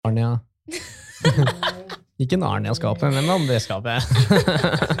Narnia. Ikke Narnia-skapet, men André-skapet.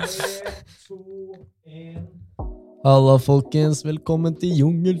 Halla folkens, velkommen til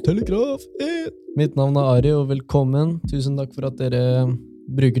Jungeltelegraf 1. Mitt navn er Ari, og velkommen. Tusen takk for at dere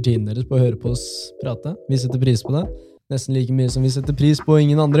bruker tiden deres på å høre på oss prate. Vi setter pris på det. Nesten like mye som vi setter pris på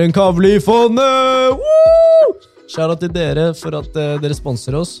ingen andre enn Kavli-fondet! Woo! Shout-out til dere for at dere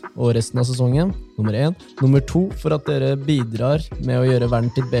sponser oss og resten av sesongen, nummer 1. Nummer 2, for at dere bidrar med å gjøre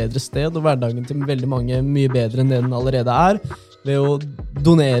verden til et bedre sted, og hverdagen til veldig mange mye bedre enn det den allerede er, ved å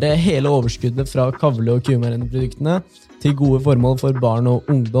donere hele overskuddet fra Kavli- og Q-Marine-produktene til gode formål for barn og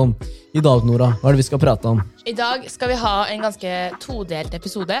ungdom. I dag, Nora, hva er det vi skal prate om? I dag skal vi ha en ganske todelt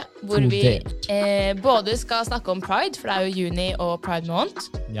episode, hvor vi både skal snakke om Pride, for det er jo juni og Pride måned,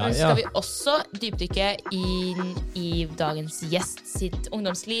 men så skal vi også dypdykke inn i dagens gjest sitt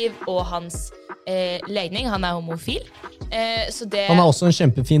ungdomsliv og hans legning. Han er homofil. Så det, han er også en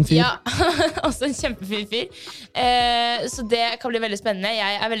kjempefin fyr. Ja, også en kjempefin fyr. Så det kan bli veldig spennende.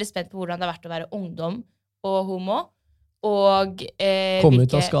 Jeg er veldig spent på hvordan det har vært å være ungdom og homo. Og komme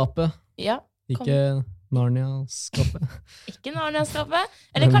ut av skapet. Ja, ikke Narnia-skapet. Ikke Narnia-skapet.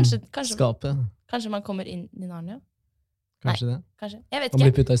 Eller kanskje skapet. Kanskje man kommer inn i Narnia. Kanskje Nei, det. Kanskje. Jeg vet ikke. Man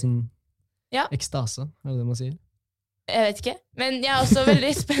blir puttet i sånn ekstase, er det man sier? Jeg vet ikke. Men jeg er også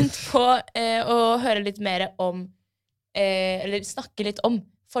veldig spent på å høre litt mer om eller snakke litt om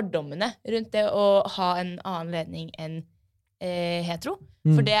fordommene rundt det å ha en annen ledning enn hetero.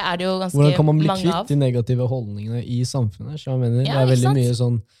 For det er det jo ganske mange av. Hvordan kan man bli kvitt de negative holdningene i samfunnet? Så jeg mener, ja, det er veldig mye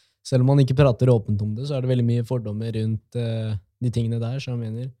sånn, selv om man ikke prater åpent om det, så er det veldig mye fordommer rundt de tingene der, så jeg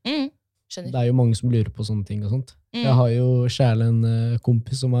mener. Det er jo mange som lurer på sånne ting og sånt. Jeg har jo kjærlig en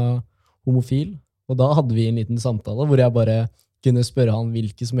kompis som er homofil, og da hadde vi en liten samtale hvor jeg bare kunne spørre han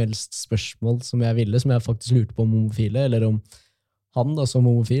hvilke som helst spørsmål som jeg ville, som jeg faktisk lurte på om homofile, eller om han da som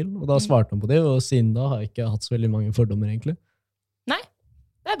homofil, og da svarte han på det, og siden da har jeg ikke hatt så veldig mange fordommer egentlig. Nei,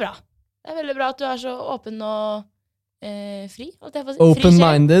 det er bra. Det er veldig bra at du er så åpen og fri.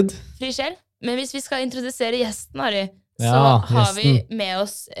 Open-minded. Fri sjel. Men hvis vi skal introdusere gjesten, Ari, så har vi med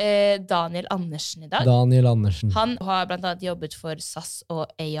oss Daniel Andersen i dag. Daniel Andersen. Han har blant annet jobbet for SAS og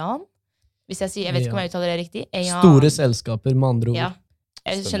Ayan. Hvis jeg sier, jeg vet ikke om jeg uttaler det riktig. Ayan. Store selskaper, med andre ord. Ja,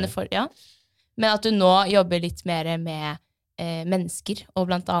 jeg skjønner Men at du nå jobber litt mer med mennesker, og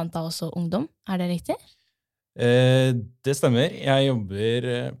blant annet da også ungdom. Er det riktig? Det stemmer. Jeg jobber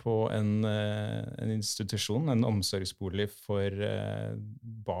på en institusjon, en omsorgsbolig for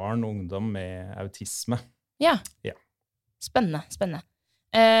barn og ungdom med autisme. Ja. Spennende.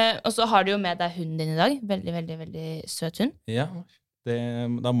 Og så har du jo med deg hunden din i dag. Veldig, veldig, veldig søt hund. Ja,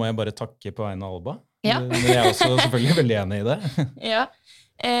 da må jeg bare takke på vegne av Alba. Ja. Men jeg er også selvfølgelig veldig enig i det. Ja.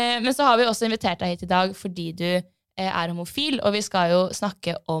 Men så har vi også invitert deg hit i dag fordi du er homofil, og vi skal jo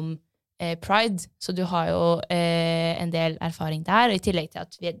snakke om Pride, så du har jo en del erfaring der, og i tillegg til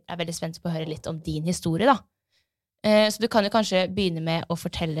at vi er veldig spent på å høre litt om din historie da. Så du kan jo kanskje begynne med å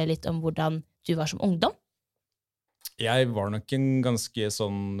fortelle litt om hvordan du var som ungdom. Jeg var nok en ganske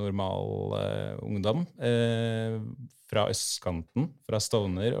sånn normal ungdom fra østkanten, fra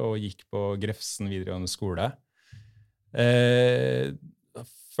Stovner, og gikk på Grefsen videregående skole.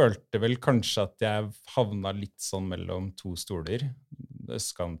 Følte vel kanskje at jeg havna litt sånn mellom to stoler.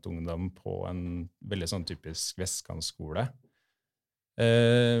 Østkantungdom på en veldig sånn typisk vestkantskole.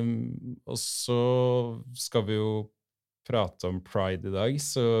 Og så skal vi jo prate om Pride i dag,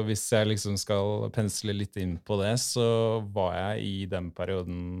 så hvis jeg liksom skal pensle litt inn på det, så var jeg i den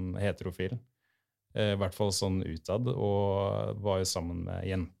perioden heterofil. I hvert fall sånn utad, og var jo sammen med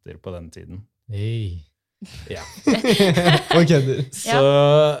jenter på den tiden. Hei. Ja. Okay.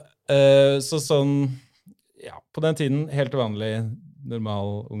 Så sånn, ja, på den tiden, helt vanlig,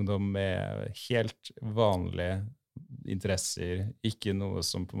 normal ungdom med helt vanlige interesser, ikke noe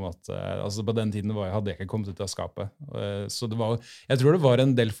som på en måte, altså på den tiden hadde jeg ikke kommet ut av skapet. Så jeg tror det var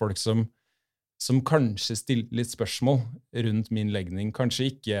en del folk som kanskje stilte litt spørsmål rundt min legning,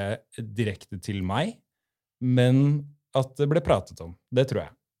 kanskje ikke direkte til meg, men at det ble pratet om, det tror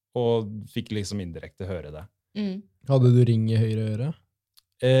jeg. Og fikk liksom indirekte høre det. Hadde du ring i høyre øre?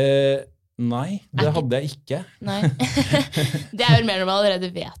 Nei, det hadde jeg ikke. Nei. Det er vel mer når man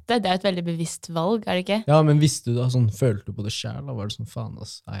allerede vet det. Det er et veldig bevisst valg, er det ikke? Ja, men visste du da, sånn, følte du på det selv? Da var det sånn, faen,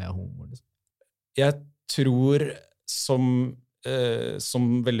 er jeg homo? Liksom? Jeg tror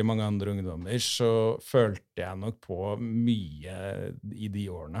som veldig mange andre ungdommer, så følte jeg nok på mye i de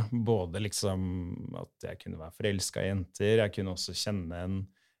årene. Både liksom at jeg kunne være forelsket i jenter, jeg kunne også kjenne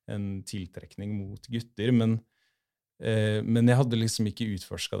en tiltrekning mot gutter, men Men jeg hadde liksom ikke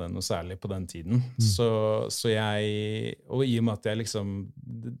utforsket det noe særlig på den tiden. Så jeg, og i og med at jeg liksom,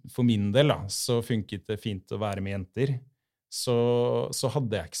 for min del da, så funket det fint å være med jenter, så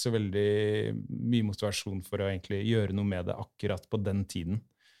hadde jeg ikke så veldig mye motivasjon for å egentlig gjøre noe med det akkurat på den tiden.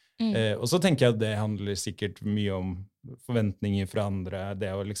 Og så tenker jeg at det handler sikkert mye om forventninger fra andre. Det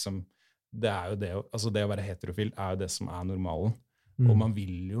å liksom, det er jo det, altså det å være heterofil er jo det som er normalen. Og man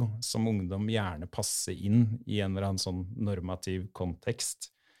vil jo som ungdom gjerne passe inn i en eller annen sånn normativ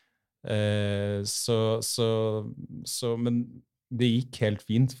kontekst. Men det gikk helt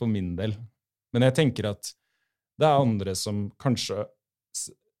fint for min del. Men jeg tenker at det er andre som kanskje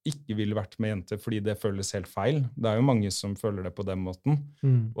ikke ville vært med jenter fordi det føles helt feil. Det er jo mange som føler det på den måten.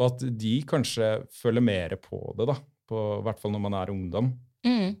 Og at de kanskje føler mer på det da, i hvert fall når man er ungdom.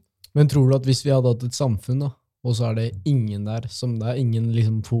 Men tror du at hvis vi hadde hatt et samfunn da, og så er det ingen der, som det er ingen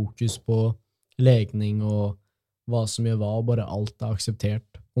liksom fokus på legning og hva som gjør hva, og bare alt er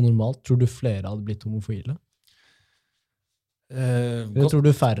akseptert og normalt, tror du flere hadde blitt homofile? Eller tror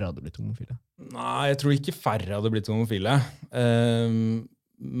du færre hadde blitt homofile? Nei, jeg tror ikke færre hadde blitt homofile.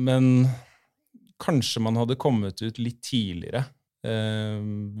 Men kanskje man hadde kommet ut litt tidligere,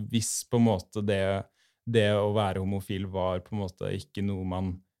 hvis på en måte det å være homofil var på en måte ikke noe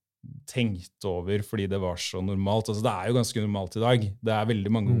man tenkte over fordi det var så normalt. Altså, det er jo ganske normalt i dag. Det er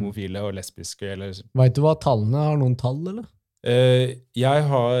veldig mange homofile og lesbiske. Vet du hva tallene? Har noen tall, eller? Jeg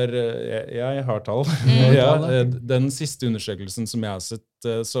har tall. Den siste undersøkelsen som jeg har sett,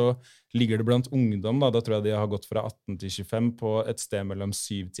 så ligger det blant ungdom, da tror jeg de har gått fra 18 til 25 på et sted mellom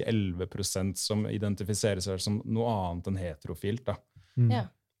 7 til 11% som identifiserer seg som noe annet enn heterofilt. Da. Ja.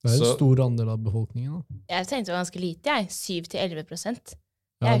 Det er en stor andel av befolkningen. Da. Jeg tenkte det var ganske lite, 7 til 11%.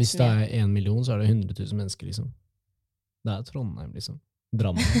 Ja, hvis det er 1 million, så er det 100 000 mennesker, liksom. Det er Trondheim, liksom.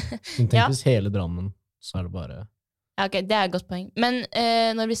 Drammen. Tenk hvis hele Drammen, så er det bare... Ja, ok, det er et godt poeng. Men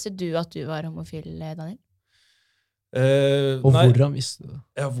når visste du at du var homofil, Daniel? Og hvordan visste du det?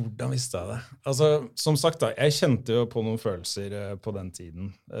 Ja, hvordan visste jeg det? Altså, som sagt da, jeg kjente jo på noen følelser på den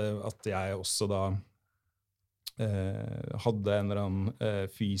tiden. At jeg også da hadde en eller annen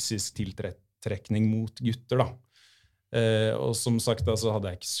fysisk tiltrekning mot gutter, da. Og som sagt da, så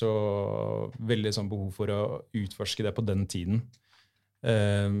hadde jeg ikke så veldig sånn behov for å utforske det på den tiden.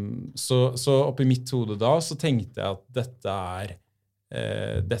 Så oppi mitt hode da, så tenkte jeg at dette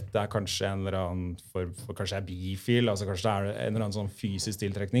er kanskje en eller annen for kanskje jeg er bifil, altså kanskje det er en eller annen sånn fysisk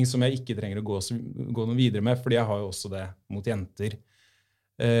tiltrekning som jeg ikke trenger å gå noe videre med, fordi jeg har jo også det mot jenter.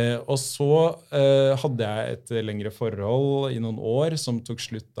 Og så hadde jeg et lengre forhold i noen år som tok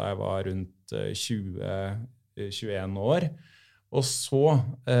slutt da jeg var rundt 21 år. Og så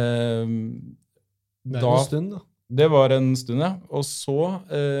det er en stund, da. Det var en stund, ja. Og så,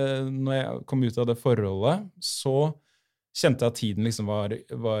 når jeg kom ut av det forholdet, så kjente jeg at tiden liksom var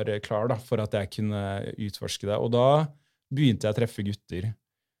klar da, for at jeg kunne utforske det. Og da begynte jeg å treffe gutter.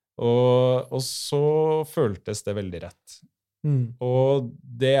 Og så føltes det veldig rett. Og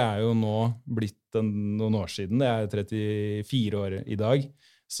det er jo nå blitt noen år siden. Det er 34 år i dag.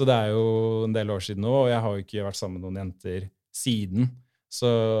 Så det er jo en del år siden nå, og jeg har jo ikke vært sammen med noen jenter siden. Så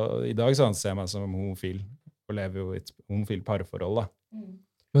i dag så anser jeg meg som homofil, og lever jo i et homofil parforhold, da.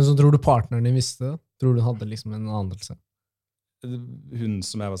 Men så tror du partneren din visste det? Tror du hun hadde liksom en anelse? Hun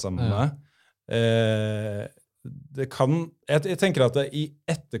som jeg var sammen med? Det kan... Jeg tenker at i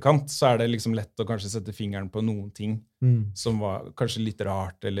etterkant så er det liksom lett å kanskje sette fingeren på noen ting som var kanskje litt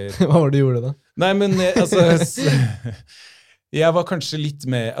rart, eller... Hva var det du gjorde da? Nei, men altså... Jeg var kanskje litt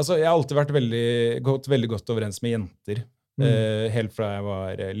med, altså jeg har alltid gått veldig godt overens med jenter. Helt fra jeg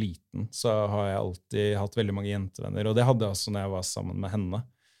var liten, så har jeg alltid hatt veldig mange jentevenner, og det hadde jeg også når jeg var sammen med henne.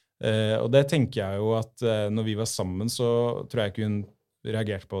 Og det tenker jeg jo at når vi var sammen, så tror jeg ikke hun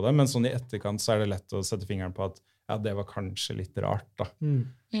reagerte på det, men sånn i etterkant så er det lett å sette fingeren på at ja, det var kanskje litt rart da.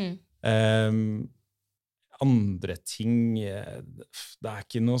 Andre ting, det er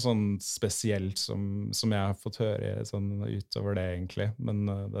ikke noe sånn spesielt som jeg har fått høre sånn utover det egentlig, men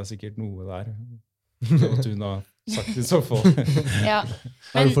det er sikkert noe der. Så at hun har sagt i så fall. Ja.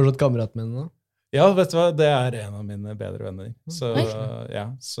 Er du fortsatt kamerat med henne da? Ja, vet du hva, det er en av mine bedre venner. Så,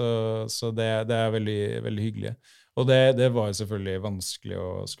 ja, så det er veldig, veldig hyggelig. Og det var jo selvfølgelig vanskelig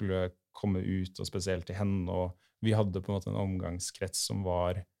å skulle komme ut, og spesielt til henne, og vi hadde på en måte en omgangskrets som på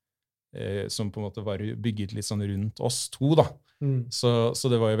en måte var bygget litt sånn rundt oss to, da. Så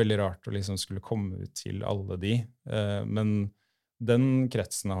det var jo veldig rart å liksom skulle komme ut til alle de. Men den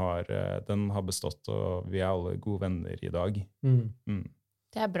kretsen den har bestått, og vi er alle gode venner i dag.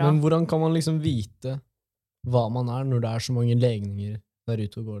 Det er bra. Men hvordan kan man liksom vite hva man er når det er så mange legninger der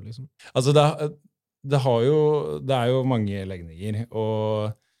ute og går, liksom? Altså, det er jo mange legninger,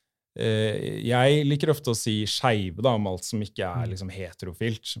 og jeg liker ofte å si skeive da, om alt som ikke er liksom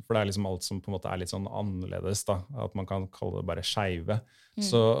heterofilt, for det er liksom alt som på en måte er litt sånn annerledes da, at man kan kalle det bare skeive.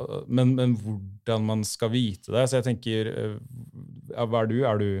 Men hvordan man skal vite det, så jeg tenker, hva er du?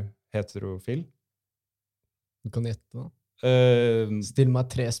 Er du heterofil? Du kan gjette da. Still meg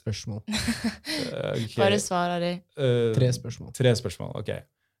 3 spørsmål. Okay. Bare svar, Ari. 3 spørsmål. 3 spørsmål, ok.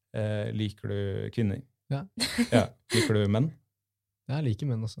 Liker du kvinner? Ja. Ja. Liker du menn? Jeg liker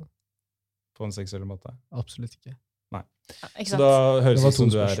menn også. På en seksuell måte? Absolutt ikke. Nei. Ikke Så sant? da høres Det var det ut som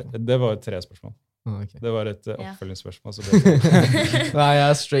 2 du spørsmål. Det var 3 spørsmål. Ok. Det var et Ja. oppfølgingsspørsmål. Så Nei, jeg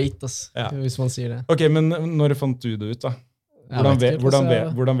er straight, ass, Ja. hvis man sier det. Ok, men når fant du det ut da? Jeg vet ikke,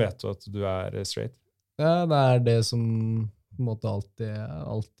 altså, Hvordan vet du at du er straight? Ja, det er det som på en måte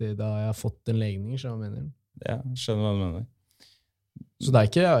alltid da jeg har fått en legning, så jeg mener. Ja, skjønner hva du mener. Så det er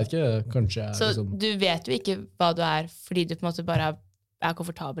ikke, jeg vet ikke, kanskje jeg Så liksom... du vet jo ikke hva du er, fordi du på en måte bare er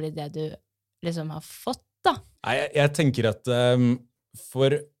komfortabel i det du liksom har fått, da. Nei, jeg tenker at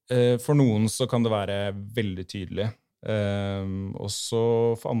for noen så kan det være veldig tydelig. Og så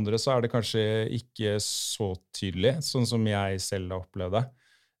for andre så er det kanskje ikke så tydelig, sånn som jeg selv har opplevd det.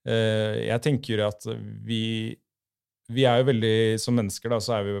 Jeg tenker at vi er jo veldig, som mennesker da,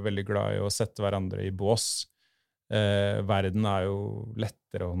 så er vi jo veldig glad i å sette hverandre i bås. Verden er jo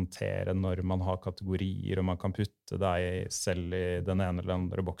lettere å håndtere når man har kategorier, og man kan putte deg selv i den ene eller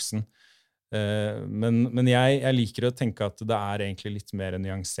andre boksen. Men jeg liker å tenke at det er egentlig litt mer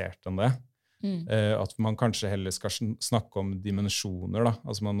nyansert enn det. At man kanskje heller skal snakke om dimensjoner da.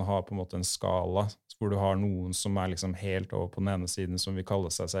 Altså man har på en måte en skala hvor du har noen som er liksom helt over på den ene siden, som vil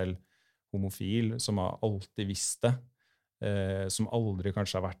kalle seg selv homofil, som har alltid visst det, som aldri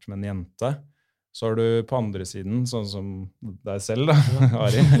kanskje har vært med en jente. Så har du på andre siden, sånn som deg selv da,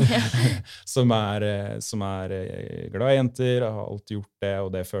 Ari, som er glad i jenter, har alltid gjort det, og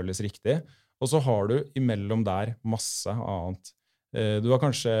det føles riktig. Og så har du imellom der masse annet. Du har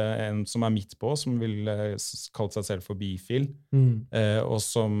kanskje en som er midt på, som vil kalle seg selv for bifil, og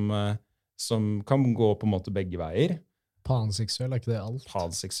som kan gå på en måte begge veier. Panseksuell, er ikke det alt?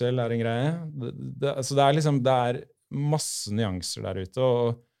 Panseksuell er en greie. Så det er liksom, det er masse nyanser der ute,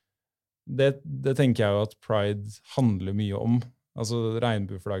 og det tenker jeg jo at Pride handler mye om. Altså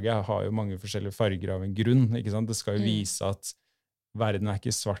regnbueflagget har jo mange forskjellige farger av en grunn, ikke sant? Det skal jo vise at verden er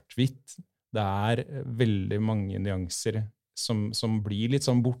ikke svart-hvitt. Det er veldig mange nyanser som blir litt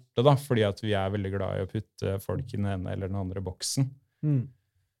sånn borte da, fordi at vi er veldig glad i å putte folk i den ene eller den andre boksen.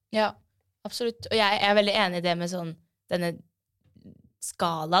 Ja, absolutt. Og jeg er veldig enig i det med sånn, denne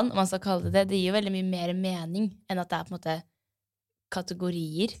skalaen, om man skal kalle det det. Det gir jo veldig mye mer mening enn at det er på en måte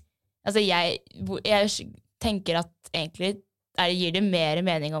kategorier. Altså jeg tenker at egentlig gir det mer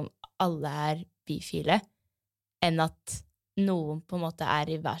mening om alle er bifile, enn at noen på en måte er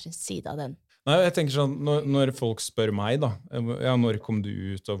i hver sin side av den. Nei, jeg tenker sånn, når folk spør meg da, ja, når kom du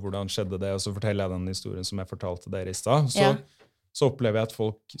ut, og hvordan skjedde det, og så forteller jeg den historien som jeg fortalte dere i sted, så opplever jeg at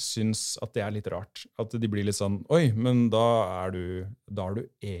folk syns at det er litt rart. At de blir litt sånn, oi, men da er du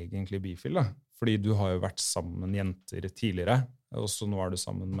egentlig bifil da. Fordi du har jo vært sammen med jenter tidligere, og så nå er du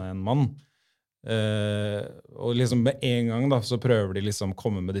sammen med en mann. Og liksom med en gang da, så prøver de liksom å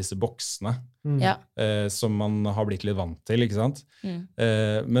komme med disse boksene som man har blitt litt vant til, ikke sant?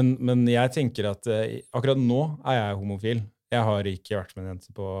 Men jeg tenker at akkurat nå er jeg homofil. Jeg har ikke vært med en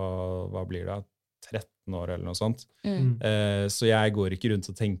jente på, hva blir det, 13 år eller noe sånt. Så jeg går ikke rundt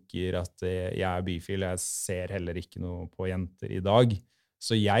og tenker at jeg er bifil. Jeg ser heller ikke noe på jenter i dag.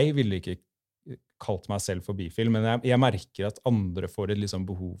 Så jeg ville ikke kalt meg selv for bifil, men jeg merker at andre får et liksom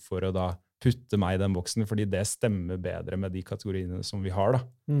behov for å da putte meg i den boksen, fordi det stemmer bedre med de kategoriene som vi har da.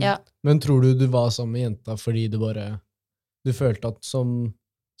 Ja. Men tror du var sammen med jenta fordi du følte at, som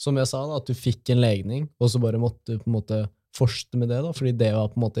jeg sa da, at du fikk en legning, og så bare måtte du på en måte forste med det da, fordi det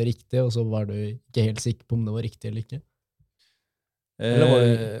var på en måte riktig, og så var du ikke helt sikker på om det var riktig eller ikke? Eller var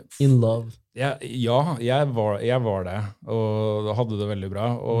du in love? Ja, jeg var det, og hadde det veldig bra.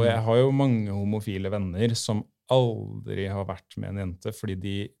 Og jeg har jo mange homofile venner som aldri har vært med en jente,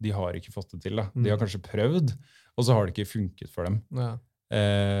 fordi de har ikke fått det til. Da. De har kanskje prøvd, og så har det ikke funket for dem. Ja.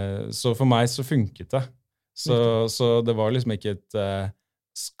 Så for meg så funket det. Så det var liksom ikke et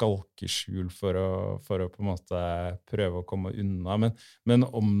skalkeskjul for å på en måte prøve å komme unna. Men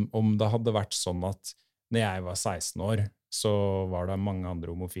om det hadde vært sånn at når jeg var 16 år, så var det mange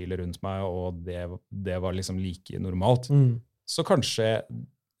andre homofile rundt meg, og det var liksom like normalt. Så kanskje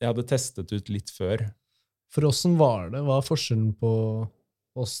jeg hadde testet ut litt før. For hvordan var det? Hva er forskjellen på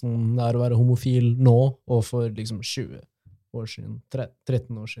hvordan det er å være homofil nå, og for liksom 20 år siden,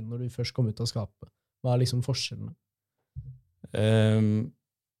 13 år siden, når du først kom ut av skapet? Hva liksom forskjellene?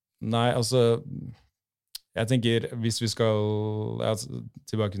 Nei, altså jeg tenker, hvis vi skal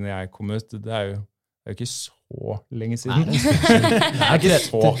tilbake når jeg kom ut, det er jo ikke så lenge siden. Det er ikke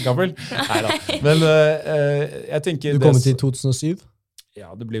så gammel. Neida. Men jeg tenker... Du kom ut i 2007?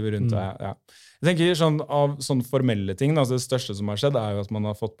 Ja, det blir vel rundt det, ja. Jeg tenker sånn, av sånne formelle ting, altså det største som har skjedd, er jo at man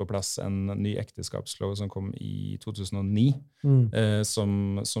har fått på plass en ny ekteskapslov som kom i 2009,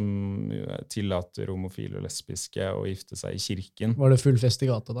 som tillater homofile og lesbiske å gifte seg i kirken. Var det full fest i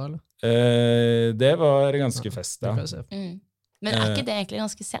gata da, eller? Det var ganske fest, ja. Men er ikke det egentlig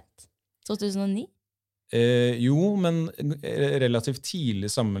ganske sent? 2009? Jo, men relativt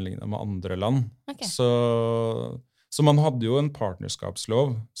tidlig sammenlignet med andre land. Okay. Så man hadde jo en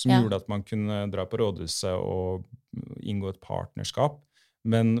partnerskapslov som gjorde at man kunne dra på rådhuset og inngå et partnerskap,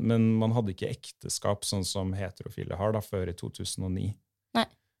 men man hadde ikke ekteskap sånn som heterofile har da, før i 2009. Nei.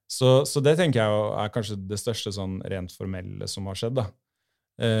 Så det tenker jeg er kanskje det største sånn rent formelle som har skjedd da.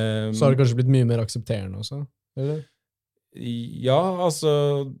 Så har det kanskje blitt mye mer aksepterende også, eller? Ja, altså,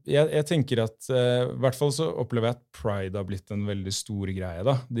 jeg tenker at i hvert fall så opplever jeg at Pride har blitt en veldig stor greie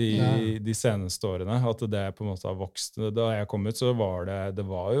da, de seneste årene, at det på en måte har vokst. Da jeg kom ut så var det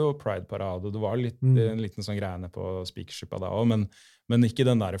var jo Pride-parade, det var en liten sånn greie nede på Speakershippa da også, men ikke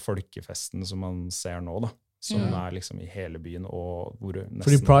den der folkefesten som man ser nå da, som er liksom i hele byen. Og hvor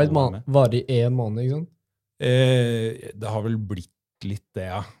fordi Pride var i 1 måned, ikke sant? Det har vel blitt litt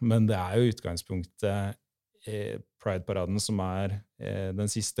det, ja, men det er jo utgangspunktet Pride-paraden som er den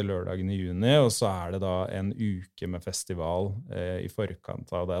siste lørdagen i juni, og så er det da en uke med festival i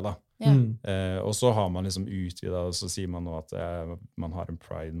forkant av det da. Ja. Og så har man liksom utvidet, og så sier man nå at man har en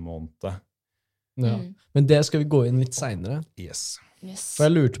Pride-måned. Ja. Men det skal vi gå inn litt senere. Yes. For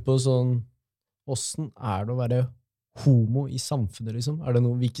jeg lurte på sånn, hvordan er det å være homo i samfunnet, liksom? Er det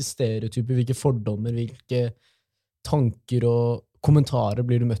hvilke stereotyper, hvilke fordommer, hvilke tanker og kommentarer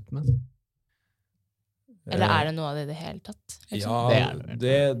blir du møtt med? Eller er det noe av det i det hele tatt? Liksom? Ja,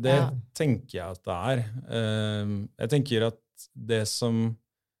 det tenker jeg at det er. Jeg tenker at det som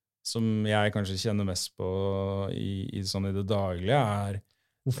jeg kanskje kjenner mest på i det daglige er...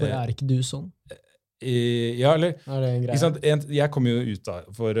 Hvorfor er ikke du sånn? Ja, eller... Er det en greie? Jeg kom jo ut da,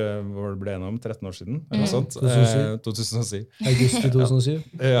 for hva det ble enn om, 13 år siden, eller noe sånt. 2007. August 2007?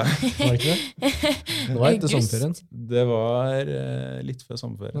 Ja. Var det ikke det? Det var etter sommerferien. Det var litt før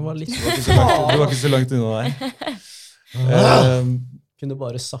sommerferien. Det var ikke så langt unna der. Kunne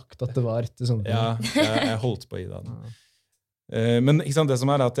bare sagt at det var etter sommerferien. Ja, jeg holdt på i det. Men ikke sant, det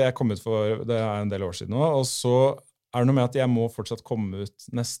som er at jeg kom ut for, det er en del år siden nå, og så er det noe med at jeg må fortsatt komme ut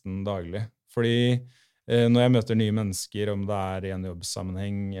nesten daglig. Fordi når jeg møter nye mennesker, om det er i en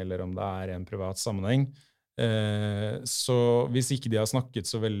jobbsammenheng eller om det er i en privat sammenheng, så hvis ikke de har snakket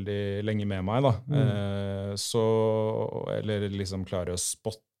så veldig lenge med meg da, eller liksom klarer å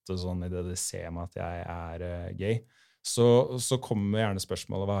spotte sånn i det de ser meg at jeg er gay, så kommer gjerne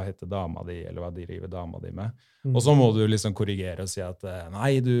spørsmålet, hva heter dama di, eller hva driver dama di med? Og så må du liksom korrigere og si at,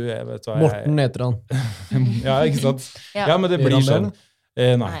 nei, jeg vet hva Morten heter han. Ja, ikke sant? Ja, men det blir sånn.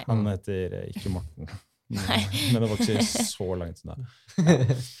 Nei, han heter ikke Morten. Men det var ikke så langt unna. Ja.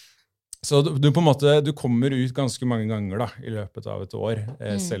 Så du på en måte, du kommer ut ganske mange ganger da, i løpet av et år,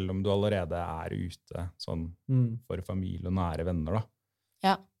 selv om du allerede er ute sånn, for familie og nære venner. Da.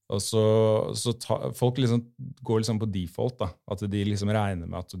 Ja. Og så folk liksom går liksom på default, da, at de liksom regner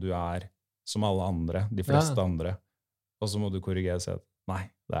med at du er som alle andre, de fleste andre. Og så må du korrigere og si at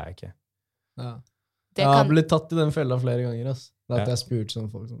nei, det er jeg ikke. Ja. Jeg har blitt tatt i den fella flere ganger, ass. At jeg har spurt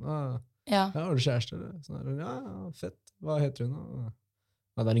sånne folk sånn, har du kjæreste? Sånn, ja, fett. Hva heter hun da?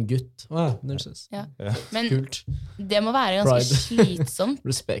 Ja, det er en gutt. Nurses. Ja. Men kult. Det må være ganske slitsomt.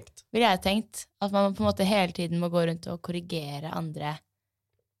 Respekt. Vil jeg tenkt. At man på en måte hele tiden må gå rundt og korrigere andre.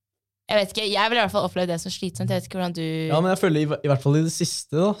 Jeg vet ikke, jeg vil i hvert fall oppleve det som slitsomt. Jeg vet ikke hvordan du... Ja, men jeg føler i hvert fall i det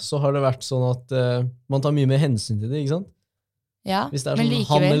siste da, så har det vært sånn at man tar mye mer hensyn til det, ikke sant? Ja, hvis det er sånn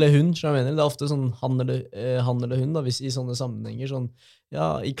han eller hun, så jeg mener, det er ofte sånn han eller hun da, hvis i sånne sammenhenger, sånn,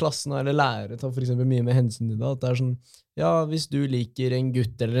 ja, i klassen eller lærere tar for eksempel mye mer hensyn til det, at det er sånn, ja, hvis du liker en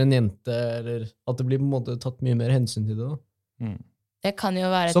gutt eller en jente, eller at det blir på en måte tatt mye mer hensyn til det da. Det kan jo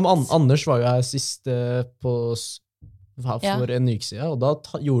være... Som Anders var jo her sist for en uke siden, og da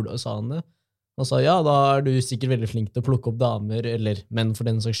sa han det. Han sa, ja, da er du sikkert veldig flink til å plukke opp damer, eller menn for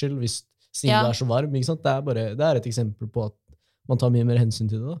den saks skyld, hvis siden du er så varm, ikke sant? Det er et eksempel på at man tar mye mer hensyn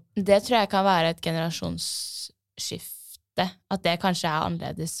til det da. Det tror jeg kan være et generasjonsskifte, at det kanskje er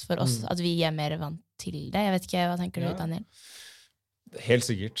annerledes for oss, at vi er mer vant til det. Jeg vet ikke, hva tenker du, Daniel? Helt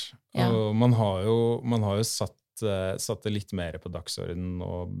sikkert. Og man har jo satt satte litt mer på dagsordenen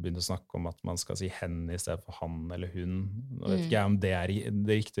og begynte å snakke om at man skal si hen I stedet for han eller hun. Nå vet ikke jeg om det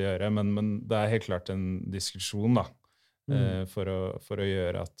det riktige å gjøre, men det helt klart en diskusjon da, for å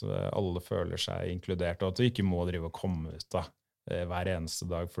gjøre at alle føler seg inkludert, og at du ikke må drive og komme ut da, hver eneste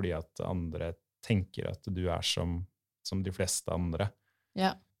dag fordi at andre tenker at du som de fleste andre.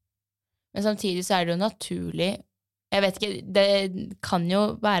 Ja. Men samtidig så det jo naturlig, jeg vet ikke, det kan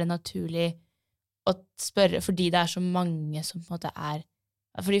jo være naturlig å spørre, fordi det så mange som på en måte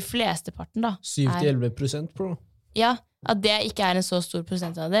for de fleste parten da. 7-11%, bro. Ja, at det ikke en så stor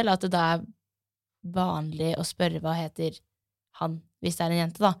prosentandel, at det da vanlig å spørre hva heter han, hvis det en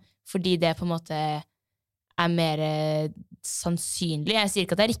jente da. Fordi det på en måte mer sannsynlig. Jeg sier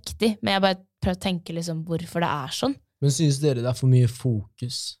ikke at det riktig, men jeg bare prøver å tenke liksom hvorfor det sånn. Men synes dere det for mye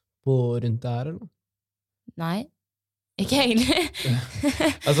fokus på rundt det her, eller? Nei. Ikke egentlig.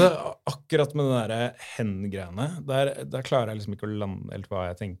 Altså, akkurat med den der hen-greiene, der klarer jeg liksom ikke å lande helt hva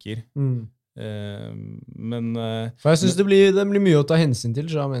jeg tenker. Men... For jeg synes det blir mye å ta hensyn til,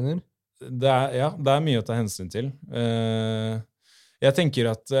 så jeg mener. Ja, det mye å ta hensyn til. Jeg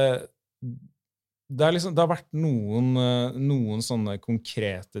tenker at det har vært noen sånne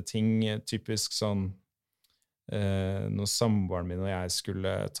konkrete ting, typisk sånn når samboeren min og jeg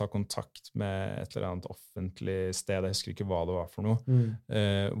skulle ta kontakt med et eller annet offentlig sted, jeg husker ikke hva det var for noe,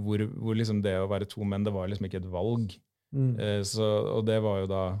 hvor liksom det å være to menn, det var liksom ikke et valg. Og det var jo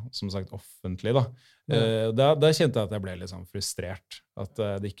da, som sagt, offentlig da. Da kjente jeg at jeg ble litt sånn frustrert, at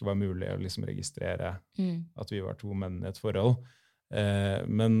det ikke var mulig å liksom registrere at vi var to menn I et forhold.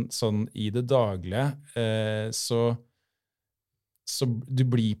 Men sånn I det daglige, så du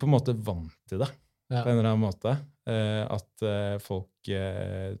blir på en måte vant til det. På en eller annen måte. At folk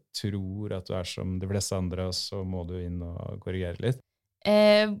tror at du som de fleste andre, og så må du inn og korrigere litt.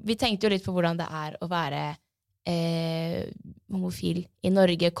 Vi tenkte jo litt på hvordan det å være homofil I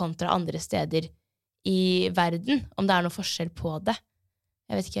Norge kontra andre steder I verden, om det noe forskjell på det.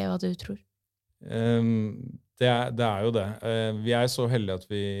 Jeg vet ikke hva du tror. Det jo det. Vi så heldige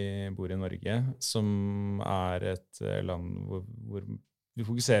at vi bor I Norge, som et land hvor vi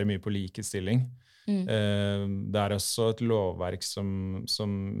fokuserer mye på likestilling. Det også et lovverk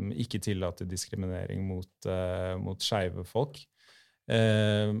som ikke tillater diskriminering mot skeive folk.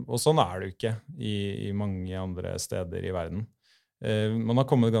 Og sånn det jo ikke I mange andre steder I verden. Man har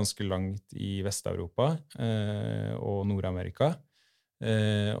kommet ganske langt I Vest-Europa og Nord-Amerika.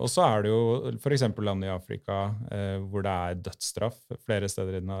 Og så det jo for eksempel land I Afrika hvor det dødsstraff, flere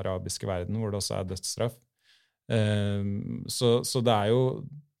steder I den arabiske verden hvor det også dødsstraff. Så det jo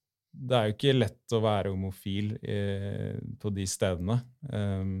ikke lett å være homofil på de stedene.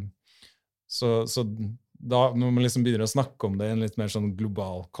 Så da, når man liksom begynner å snakke om det I en litt mer sånn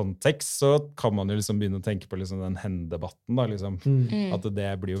global kontekst, så kan man jo liksom begynne å tenke på liksom den hen-debatten da, liksom. At det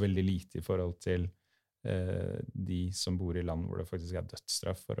blir jo veldig lite I forhold til de som bor I land hvor det faktisk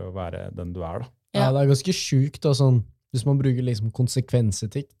dødsstraff for å være den du da. Ja, det ganske sjukt da, sånn, hvis man bruker liksom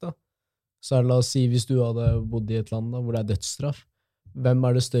konsekvensetikk da, så la oss si hvis du hadde bodd I et land da, hvor det dødsstraff, hvem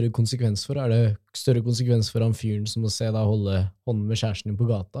det større konsekvens for? Det større konsekvens for han fyren som må se deg holde hånden med kjæresten din på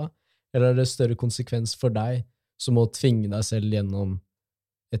gata? Eller det større konsekvens for deg som må tvinge deg selv gjennom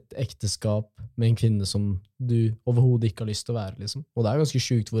et ekteskap med en kvinne som du overhodet ikke har lyst til å være, liksom? Og det ganske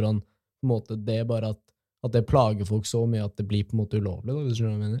sjukt hvordan på en måte, det bare at det plager folk så mye at det blir på en måte ulovlig, da, hvis du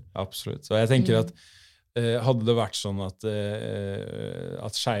skjønner hva jeg mener? Absolutt. Så jeg tenker at hadde det vært sånn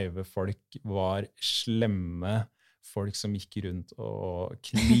at skeive folk var slemme folk som gikk rundt og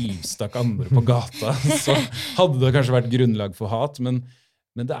knivstakk andre på gata, så hadde det kanskje vært grunnlag for hat, men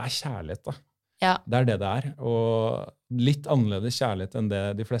det kjærlighet da. Ja. Det det og litt annerledes kjærlighet enn det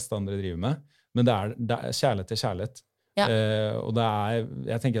de fleste andre driver med, men det kjærlighet til kjærlighet. Ja. Og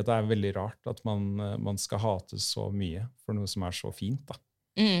jeg tenker at det veldig rart at man skal hate så mye for noe som så fint da.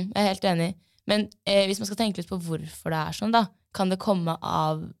 Jeg helt enig. Men hvis man skal tenke litt på hvorfor det sånn da, kan det komme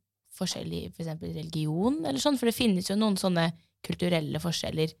av forskjellig, for eksempel religion eller sånn, for det finnes jo noen sånne kulturelle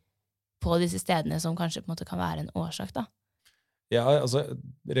forskjeller på disse stedene som kanskje på en måte kan være en årsak da. Ja, altså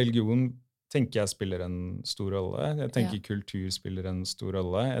religion tenker jeg spiller en stor rolle. Jeg tenker kultur spiller en stor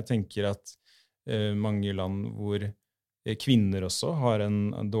rolle. Jeg tenker at mange land hvor kvinner også har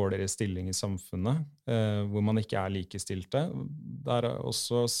en dårligere stilling I samfunnet, hvor man ikke likestilte. Der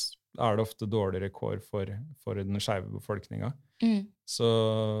også det ofte dårligere kår for den skeive befolkningen. Så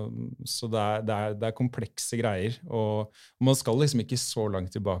det komplekse greier, og man skal liksom ikke så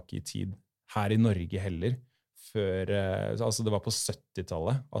langt tilbake I tid her I Norge heller, før, altså det var på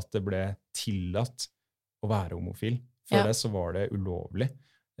 70-tallet at det ble tillatt å være homofil. Før det så var det ulovlig.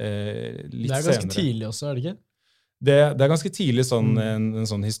 Litt det ganske senere. tidlig også, det ikke? Det ganske tidlig sånn, en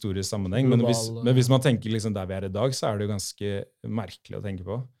sånn historisk sammenheng, men hvis man tenker liksom der vi I dag, så det jo ganske merkelig å tenke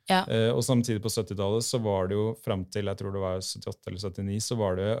på. Ja. Og samtidig på 70-tallet så var det jo, frem til jeg tror det var 78 eller 79, så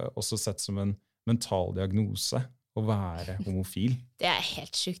var det også sett som en mental diagnose å være homofil. Det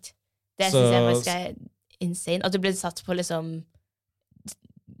helt sjukt. Det synes jeg faktisk insane. At du ble satt på liksom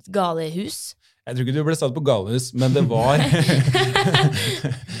galehus. Jeg tror ikke du ble satt på galehus, men det var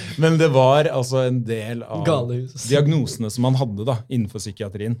men det var altså en del av diagnosene som man hadde da, innenfor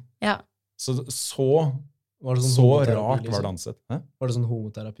psykiatrien. Ja. Så var det så rart var det ansett. Hæ? Var det sånn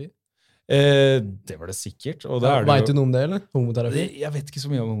homoterapi? Det var det sikkert. Og det vet du noe om det, eller? Homoterapi? Jeg vet ikke så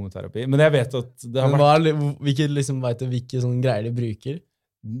mye om homoterapi, men jeg vet at det har vært... Hvilke sånne greier de bruker?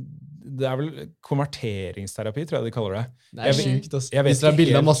 Det vel konverteringsterapi, tror jeg de kaller det. Det sjukt, altså. Hvis det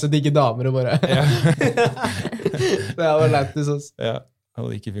bilder av masse digge damer og bare... Ja. Det var lættis, altså. Ja, det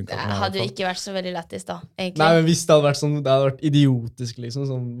hadde ikke funket. Det hadde jo ikke vært så veldig lættis da, egentlig. Nei, men hvis det hadde vært sånn, det hadde vært idiotisk, liksom.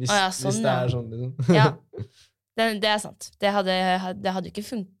 Sånn, hvis, sånn, hvis det sånn, liksom. Ja, det sant. Det hadde jo ikke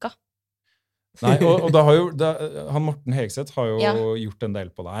funket. Nei, og da har jo, han Morten Hegseth har jo gjort en del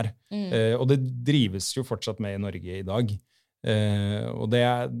på det her. Og det drives jo fortsatt med I Norge I dag. Og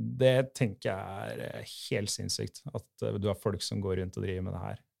det tenker jeg helt sinnssykt, at du har folk som går rundt og driver med det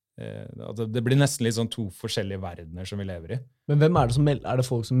her. Det blir nesten litt sånn to forskjellige verdener som vi lever I. Men hvem det som melder? Det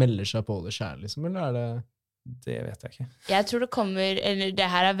folk som melder seg på det selv, liksom, eller det... Det vet jeg ikke. Jeg tror det kommer, eller det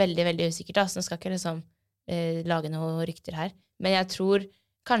her veldig, veldig usikkert, da, så nå skal ikke liksom lage noen rykter her, men jeg tror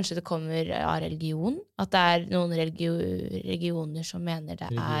kanskje det kommer av religion, at det noen religioner som mener det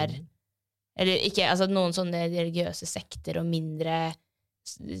eller ikke, altså noen sånne religiøse sekter og mindre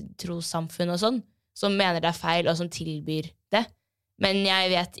trossamfunn og sånn, som mener det feil og som tilbyr det. Men jeg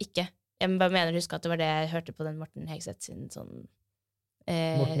vet ikke. Jeg bare mener å huske at det var det jeg hørte på den Morten Hegseth sin sånn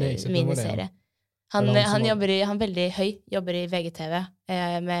miniserie. Han veldig høy, jobber I VGTV,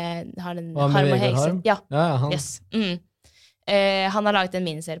 har Harm og Hegseth. Ja, han. Yes. Han har laget en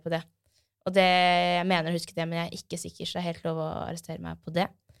miniserie på det. Og jeg mener å huske det, men jeg ikke sikker, så det helt lov å arrestere meg på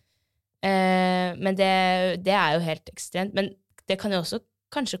det. Men det jo helt ekstremt. Men det kan jo også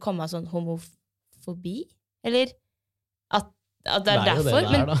kanskje komme av sånn homofobi, eller at det derfor.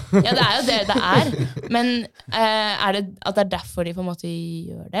 Det jo ja, det jo det Men det at det derfor de på en måte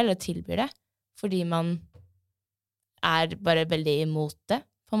gjør det, eller tilbyr det? Fordi man bare veldig imot det,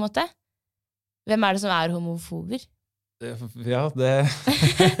 på en måte? Hvem det som homofober? Ja, det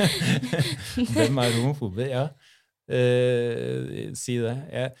Hvem homofober? Ja. Si det.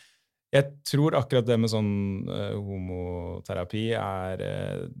 Jeg tror akkurat det med sånn homoterapi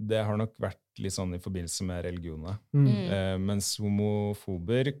det har nok vært litt sånn I forbindelse med religionene. Mens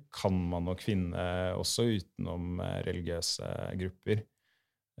homofober kan man nok finne også utenom religiøse grupper.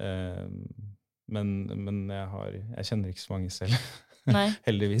 Men jeg kjenner ikke så mange selv. Nei.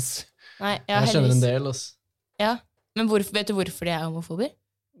 Heldigvis. Nei, jeg kjenner en del, altså. Ja, men vet du hvorfor de homofober?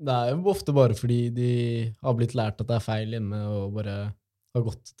 Det jo ofte bare fordi de har blitt lært at det feil hjemme og bare har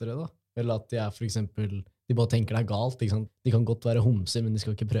gått etter det, da. Eller at de for eksempel, de bare tenker det galt, ikke sant? De kan godt være homser, men de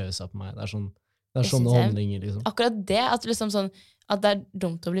skal ikke prøve seg på meg. Det sånne holdninger, liksom. Akkurat det, at liksom sånn, at det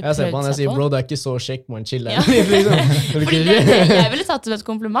dumt å bli prøvd seg på. Jeg sier, bro, det ikke så kjekk, man chiller. Ja. Jeg ville tatt det som et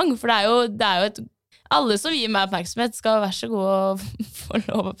kompliment, for det jo et alle som gir meg oppmerksomhet skal være så god å få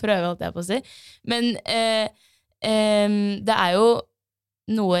lov å prøve alt jeg på å si. Men det jo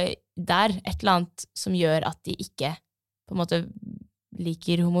noe der, et eller annet som gjør at de ikke på en måte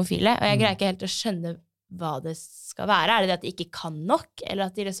liker homofile. Og jeg greier ikke helt å skjønne hva det skal være. Det at de ikke kan nok? Eller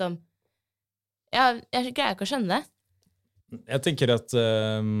at de liksom... Ja, jeg greier ikke å skjønne det. Jeg tenker at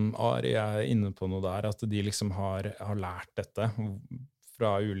Ari inne på noe der, at de liksom har lært dette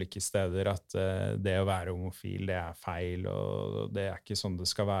fra ulike steder, at det å være homofil, det feil, og det ikke sånn det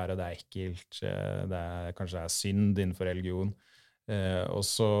skal være, det ekkelt, kanskje synd innenfor religion, og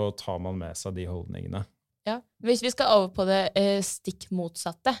så tar man med seg de holdningene. Ja, hvis vi skal over på det stikk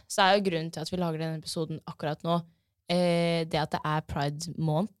motsatte, så jo grunnen til at vi lager denne episoden akkurat nå, det at det Pride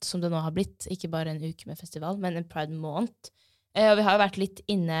måned, som det nå har blitt, ikke bare en uke med festival, men en Pride måned. Og vi har jo vært litt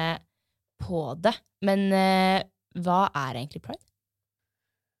inne på det, men hva egentlig Pride?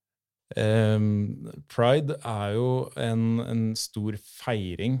 Pride jo en stor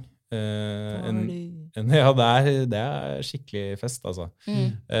feiring. Ja, det skikkelig fest, altså.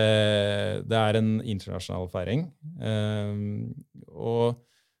 Det en internasjonal feiring. Og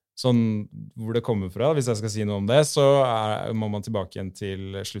sånn hvor det kommer fra, hvis jeg skal si noe om det, så må man tilbake igjen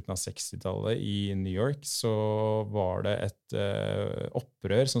til slutten av 60-tallet I New York, så var det et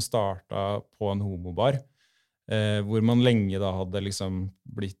opprør som startet på en homobar, hvor man lenge da hadde liksom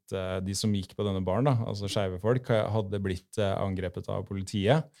blitt, de som gikk på denne baren, da, altså skeive folk, hadde blitt angrepet av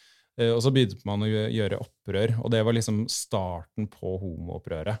politiet. Og så begynte man å gjøre opprør, og det var liksom starten på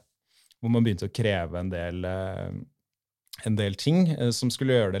homoopprøret, hvor man begynte å kreve en del ting som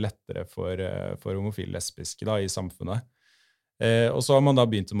skulle gjøre det lettere for homofile lesbiske da, i samfunnet. Og så har man da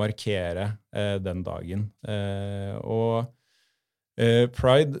begynt å markere den dagen. Og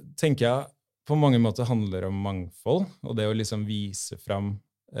Pride, tenker jeg, på mange måter handler om mangfold, og det å liksom vise fram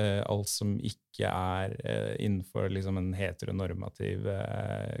alt som ikke innenfor liksom en heteronormativ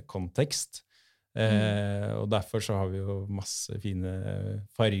kontekst. Og derfor så har vi jo masse fine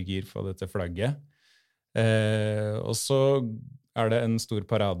farger på dette flagget. Og så det en stor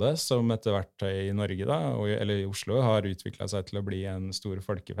parade som etter hvert i Norge da, eller i Oslo, har utviklet seg til å bli en stor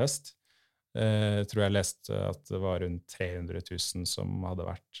folkefest. Jeg tror jeg leste at det var rundt 300 000 som hadde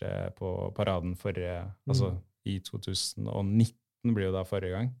vært på paraden altså i 2019 blir jo da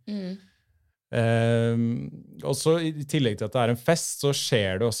forrige gang. Og så i tillegg til at det en fest, så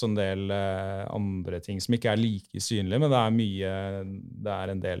skjer det også en del andre ting som ikke like synlige, men det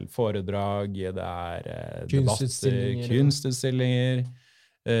en del foredrag, det debatter, kunstutstillinger.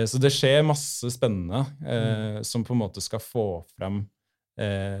 Så det skjer masse spennende som på en måte skal få frem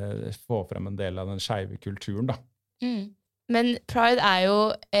en del av den skeive kulturen, da. Men Pride jo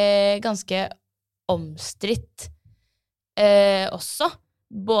ganske omstridt også,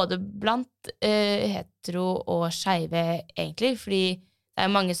 både blant hetero og skeive egentlig, fordi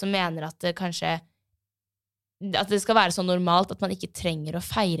det mange som mener at det kanskje at det skal være så normalt at man ikke trenger å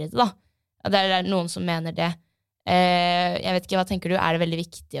feire det, da. Det noen som mener det. Jeg vet ikke, hva tenker du? Det veldig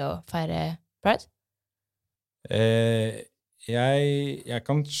viktig å feire Pride? Jeg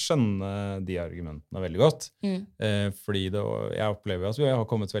kan skjønne de argumentene veldig godt, fordi jeg opplever at vi har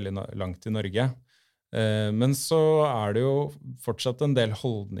kommet veldig langt i Norge. Men så det jo fortsatt en del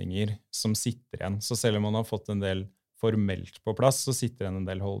holdninger som sitter igjen. Så selv om man har fått en del formelt på plass, så sitter en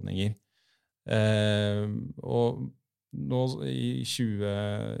del holdninger. Og nå i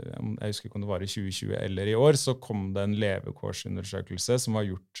jeg husker ikke om det var i 2020 eller i år, så kom det en levekårsundersøkelse som var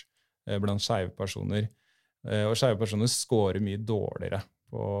gjort blant skeive personer. Og skeive personer scorer mye dårligere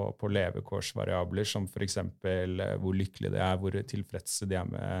på levekårsvariabler, som for eksempel hvor lykkelig de hvor tilfredse de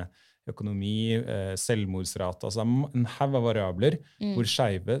med økonomi, selvmordsrate, altså en haug av variabler hvor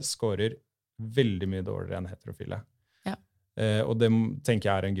skeive scorer veldig mye dårligere enn heterofile. Ja. Og det tenker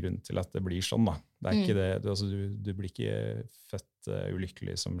jeg en grunn til at det blir sånn, da. Det ikke det, du blir ikke født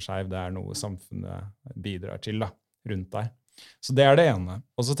ulykkelig som skeiv, det noe samfunnet bidrar til da, rundt deg. Så det det ene.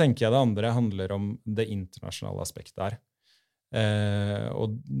 Og så tenker jeg det andre handler om det internasjonale aspektet her.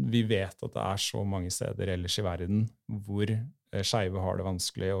 Og vi vet at det så mange steder ellers i verden hvor skeive har det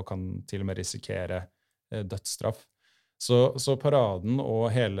vanskelig og kan til og med risikere dødsstraff. Så paraden og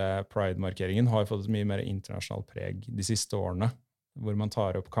hele Pride-markeringen har fått et mye mer internasjonalt preg de siste årene, hvor man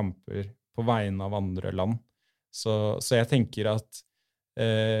tar opp kamper på vegne av andre land. Så jeg tenker at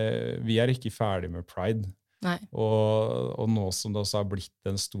vi ikke ferdig med Pride. Nei. Og nå som det også har blitt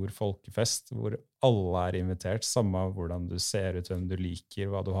en stor folkefest, hvor alle invitert, samme hvordan du ser ut, hvem du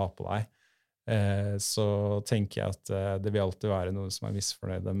liker, hva du har på deg, så tenker jeg at det vil alltid være noen som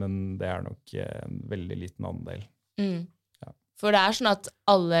misfornøyde, men det nok en veldig liten andel. Ja. For det sånn at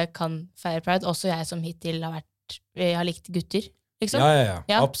alle kan feire Pride, også jeg som hittil har likt gutter, liksom? Ja.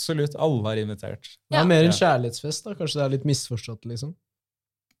 Absolutt, alle invitert. Det mer en kjærlighetsfest da, kanskje det litt misforstått, liksom?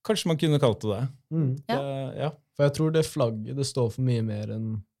 Kanskje man kunne kalt det det. Ja. For jeg tror det flagget, det står for mye mer enn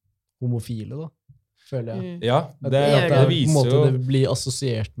homofile, da, føler jeg. Ja, det viser jo... Det blir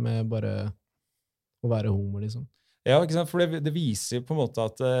assosiert med bare å være homo, liksom. Ja, ikke sant? For det viser jo på en måte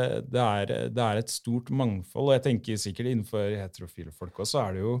at det et stort mangfold, og jeg tenker sikkert innenfor heterofile folk også,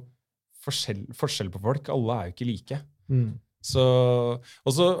 det jo forskjell på folk. Alle jo ikke like.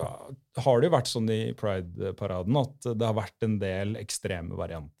 Og så har det jo vært sånn i Pride-paraden at det har vært en del ekstreme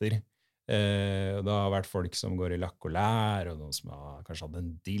varianter. Det har vært folk som går i lakk og lær, og noen som har kanskje hatt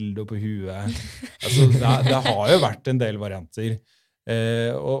en dildo på huet. Altså, det har jo vært en del varianter.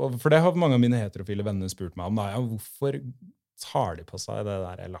 For det har mange av mine heterofile venner spurt meg om, hvorfor tar de på seg det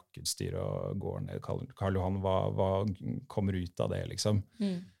der lakkutstyr og går ned Karl Johan, hva kommer ut av det, liksom?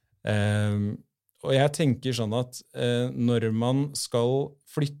 Og jeg tenker sånn at når man skal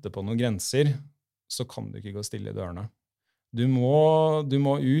flytte på noen grenser, så kan du ikke gå stille i dørene. Du må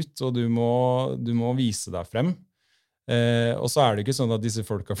ut, og du må vise deg frem. Og så det ikke sånn at disse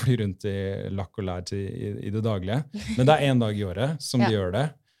folka flyr rundt i lakk og lær i det daglige, men det en dag i året som de gjør det.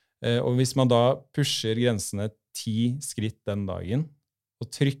 Og hvis man da pusher grensene 10 skritt den dagen, og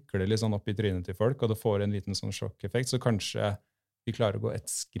trykker det litt sånn opp i trynet til folk, og det får en liten sånn sjokkeffekt, så kanskje vi klarer å gå et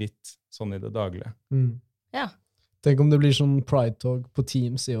skritt sånn i det daglige. Ja. Tenk om det blir sånn Pride-tog på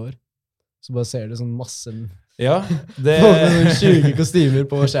Teams i år. Så bare ser det sånn masse Ja, det... 20 kostymer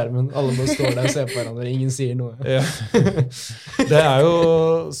på skjermen. Alle bare står der og ser på hverandre. Ingen sier noe. Ja. Det jo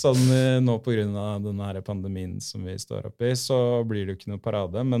sånn nå på grunn av denne her pandemien som vi står oppe i, så blir det jo ikke noe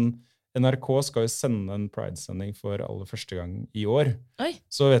parade, men NRK skal jo sende en Pride-sending for aller første gang i år. Oi.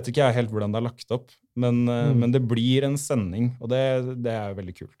 Så vet ikke jeg helt hvordan det lagt opp, men det blir en sending, og det jo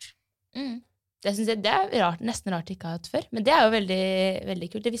veldig kult. Det synes jeg det rart, nesten rart ikke har hatt før, men det jo veldig, veldig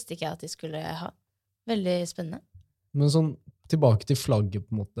kult. Det visste ikke jeg at de skulle ha. Veldig spennende. Men sånn, tilbake til flagget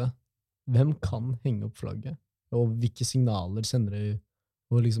på en måte. Hvem kan henge opp flagget? Og hvilke signaler sender det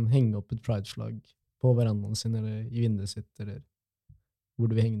å liksom henge opp et Pride-flagg på verandaen sin, eller i vinduet sitt, eller hvor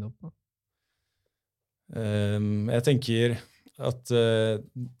du vil henge det opp da? Jeg tenker at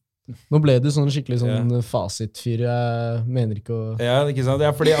Nå ble du sånn skikkelig sånn fasitfyr. Jeg mener ikke å... Ja, ikke sant?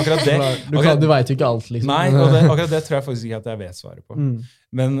 Ja, fordi akkurat det... Du vet jo ikke alt, liksom. Nei, og akkurat det tror jeg faktisk ikke at jeg vet svaret på.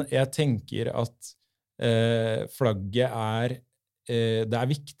 Men jeg tenker at flagget det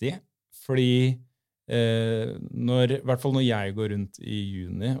viktig, fordi i hvert fall når jeg går rundt i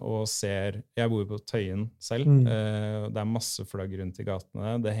juni og ser... Jeg bor på Tøyen selv. Det masse flagg rundt i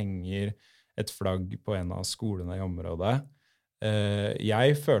gatene. Det henger et flagg på en av skolene i området.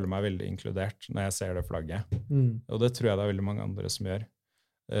 Jeg føler meg veldig inkludert når jeg ser det flagget. Og det tror jeg det veldig mange andre som gjør.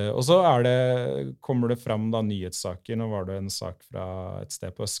 Og så kommer det fram da nyhetssaker. Nå var det en sak fra et sted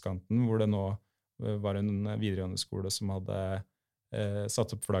på østkanten, hvor det nå var en videregående skole som hadde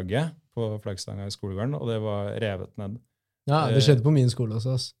satt opp flagget på flaggstanga i skolegården, og det var revet ned. Ja, det skjedde på min skole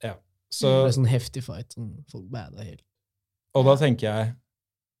også. Ja. Så, det ble sånn heftig fight. Sånn, folk bada helt. Og da tenker jeg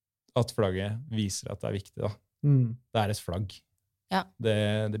at flagget viser at det viktig, da. Det et flagg. Ja.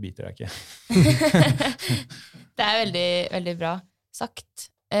 Det biter jeg ikke. Det veldig, veldig bra sagt.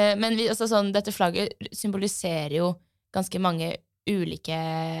 Men dette flagget symboliserer jo ganske mange ulike...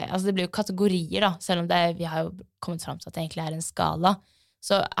 Altså det blir jo kategorier, da. Selv om vi har jo kommet fram til at det egentlig en skala,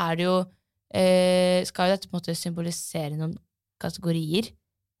 så det jo... skal jo dette på en måte symbolisere noen kategorier?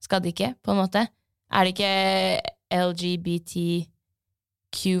 Skal det ikke, på en måte? Det ikke LGBTQ+?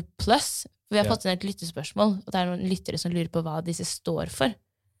 Vi har fått inn et lyttespørsmål, og det noen lyttere som lurer på hva disse står for.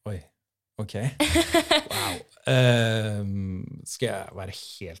 Oi, ok. Wow. Skal jeg være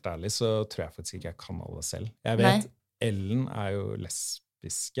helt ærlig, så tror jeg faktisk ikke jeg kan alle selv. Jeg vet, L-en jo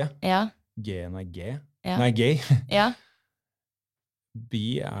lesbiske. Ja. G-en G. Ja. Nei, gay. Ja.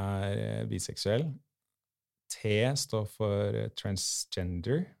 B biseksuell. T står for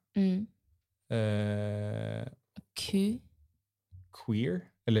transgender. Q. Queer,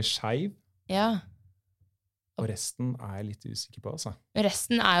 eller skeiv. Ja. Og resten jeg litt usikker på, altså.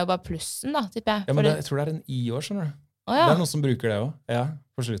 Resten jo bare plussen, da, tipper jeg. Ja, men jeg tror det en I-år, skjønner du. Ja. Det noen som bruker det også. Ja,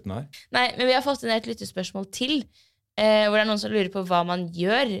 på slutten her. Nei, men vi har fått inn et lyttespørsmål til, hvor det noen som lurer på hva man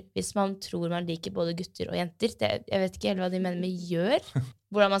gjør hvis man tror man liker både gutter og jenter. Jeg vet ikke helt hva de mener med gjør.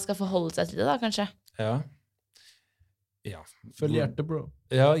 Hvordan man skal forholde seg til det, da, kanskje. Ja. Følg hjertet, bro.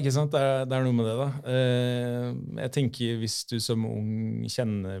 Ja, ikke sant? Det noe med det, da. Jeg tenker hvis du som ung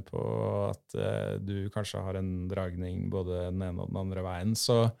kjenner på at du kanskje har en dragning både den ene og den andre veien,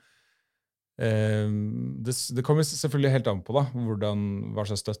 så det kommer selvfølgelig helt an på da, hva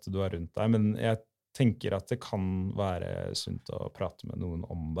slags støtte du har rundt deg, men jeg tenker at det kan være sunt å prate med noen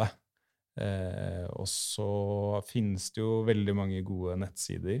om det. Og så finnes det jo veldig mange gode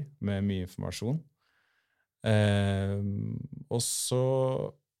nettsider med mye informasjon. Og så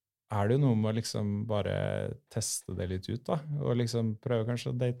det jo noe med å liksom bare teste det litt ut da, og liksom prøve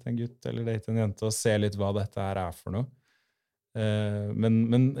kanskje å date en gutt eller date en jente og se litt hva dette her for noe.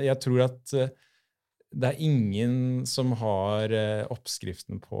 Men jeg tror at det ingen som har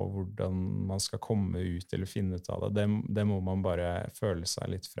oppskriften på hvordan man skal komme ut eller finne ut av det. Det må man bare føle seg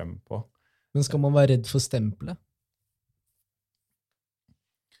litt frem på. Men skal man være redd for stempelet?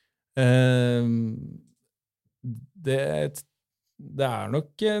 Det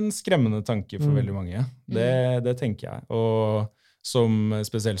nok en skremmende tanke for veldig mange. Det tenker jeg. Og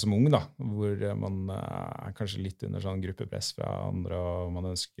spesielt som ung, da, hvor man kanskje litt under sånn gruppepress fra andre, og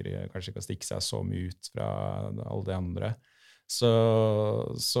man ønsker kanskje ikke å stikke seg så mye ut fra alle de andre,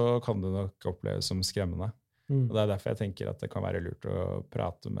 så kan det nok oppleves som skremmende. Og det derfor jeg tenker at det kan være lurt å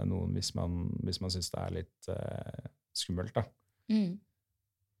prate med noen hvis man synes det litt skummelt, da.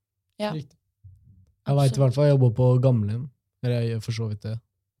 Ja. Riktig. Jeg vet i hvert fall jeg jobber på gamlehjem, eller jeg gjør for så vidt det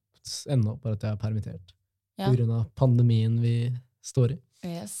enda, bare at jeg permittert på grunn av pandemien vi står i.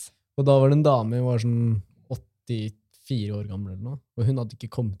 Yes. Og da var det en dame, hun var sånn 4 år gammel eller noe, og hun hadde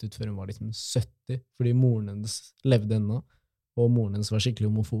ikke kommet ut før hun var liksom 70, fordi moren hennes levde ennå, og moren hennes var skikkelig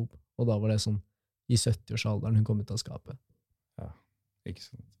homofob, og da var det sånn i 70-årsalderen hun kom ut av skapet. Ja, ikke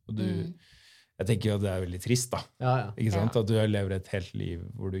sant. Og jeg tenker jo at det er veldig trist da, Ja. ikke sant? At du lever et helt liv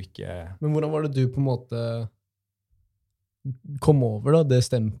hvor du ikke... Men hvordan var det du på en måte kom over da, det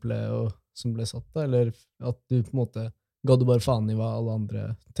stempelet som ble satt da, eller at du på en måte ga du bare faen i hva alle andre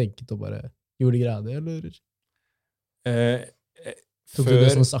tenket og bare gjorde greia det, eller? Tok du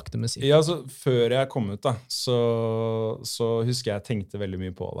det sånn sakte med sikt? Ja, så før jeg kom ut da, så husker jeg tenkte veldig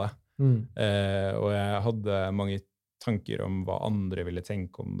mye på det. Og jeg hadde mange tanker om hva andre ville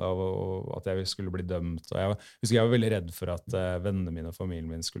tenke om det, og at jeg skulle bli dømt. Og jeg husker jeg var veldig redd for at vennene mine og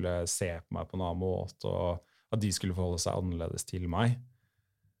familien min skulle se på meg på en annen måte, og at de skulle forholde seg annerledes til meg.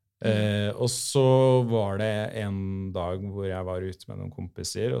 Og så var det en dag hvor jeg var ute med noen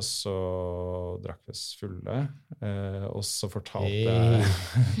kompiser, og så drakk vi oss fulle, og så fortalte jeg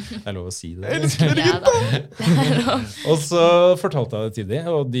det er lov å si det. Og så fortalte jeg det til dem,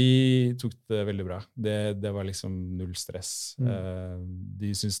 og de tok det veldig bra. Det var liksom null stress.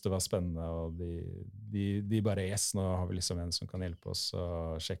 De syntes det var spennende, og de bare, yes, nå har vi liksom en som kan hjelpe oss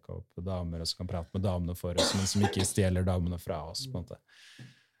å sjekke opp damer, og som kan prate med damene for oss, men som ikke stjeler damene fra oss, på en måte.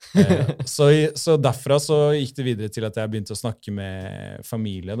 Så derfra så gikk det videre til at jeg begynte å snakke med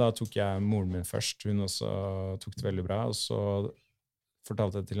familie. Da tok jeg moren min først. Hun også tok det veldig bra. Og så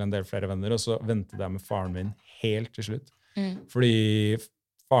fortalte jeg til en del flere venner, og så ventet jeg med faren min helt til slutt. Fordi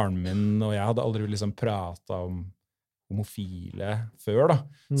faren min og jeg hadde aldri liksom pratet om homofile før, da.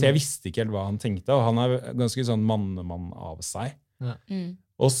 Så jeg visste ikke helt hva han tenkte, og han er ganske sånn mannemann av seg.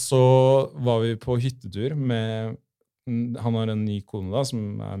 Og så var vi på hyttetur med han har en ny kone da,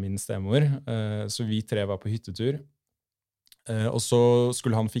 som er min stemor, så vi 3 var på hyttetur, og så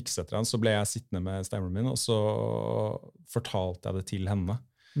skulle han fikse etter han, så ble jeg sittende med stemoren min, og så fortalte jeg det til henne.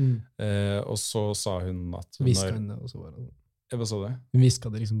 Og så sa hun at... Visket henne, og så var det... Hva sa du? Hun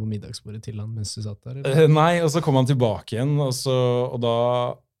visket det liksom på middagsbordet til han mens du satt der? Eller? Nei, og så kom han tilbake igjen, og da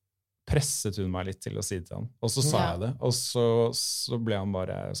presset hun meg litt til å si det til han. Og så sa jeg det, og så ble han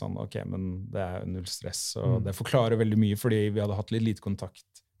bare sånn, ok, men det er null stress, og det forklarer veldig mye, fordi vi hadde hatt litt lite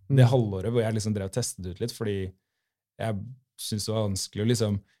kontakt det halvåret, hvor jeg liksom drev og testet ut litt, fordi jeg synes det var vanskelig å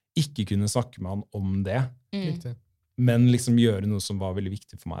liksom ikke kunne snakke med han om det, men liksom gjøre noe som var veldig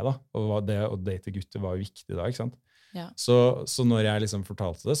viktig for meg da, og det å date gutter var viktig da, ikke sant? Så når jeg liksom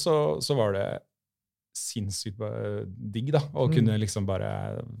fortalte det, så var det sinnssykt digg da, å kunne liksom bare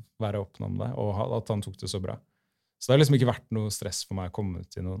være åpen om det, og at han tok det så bra. Så det har liksom ikke vært noe stress for meg å komme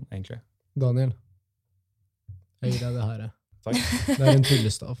til noen, egentlig. Daniel, jeg gir deg det her. Takk. Det er en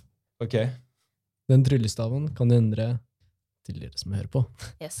tryllestav. Ok. Den tryllestaven kan du endre til dere som hører på.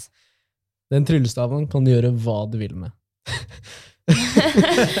 Yes. Den tryllestaven kan du gjøre hva du vil med.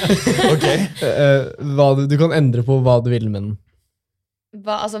 Ok. Du kan endre på hva du vil med den.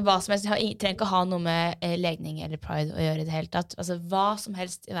 Hva som helst, jeg trenger ikke å ha noe med legning eller pride å gjøre i det hele tatt. Altså, hva som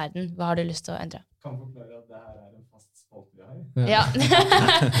helst i verden, hva har du lyst til å endre? Kan forklare at det her er en fast spalte vi har. Ja.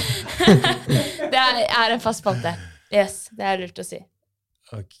 Det er en fast spalte. Yes, det er lurt å si.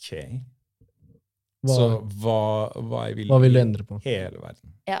 Ok. Så hva jeg vil du endre på? Hele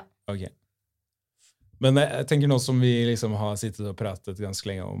verden. Ja. Ok. Men jeg tenker nå som vi liksom har sittet og pratet ganske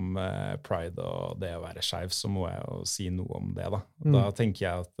lenge om pride og det å være skeiv, så må jeg jo si noe om det da. Da tenker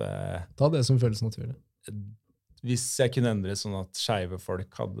jeg at... Ta det som føles naturlig. Hvis jeg kunne endre sånn at skeive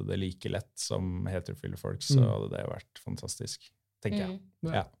folk hadde det like lett som heterofile folk, så hadde det vært fantastisk, tenker jeg.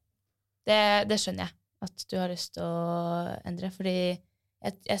 Ja. Det skjønner jeg, at du har lyst til å endre, fordi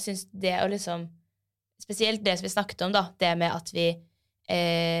jeg synes det å liksom... Spesielt det som vi snakket om da, det med at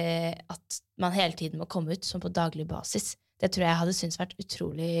at man hele tiden må komme ut som på daglig basis. Det tror jeg hadde syntes vært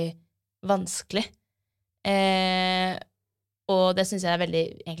utrolig vanskelig. Og det synes jeg er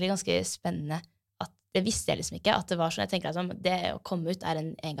egentlig ganske spennende. At det visste jeg liksom ikke, at det var sånn. Jeg tenker at det å komme ut er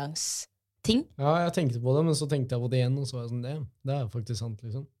en engangsting. Ja, jeg tenkte på det, men så tenkte jeg på det igjen, og så var jeg sånn, det er faktisk sant,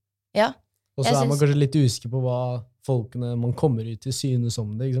 liksom. Ja. Og så er man kanskje litt usikker på hva folkene man kommer ut til synes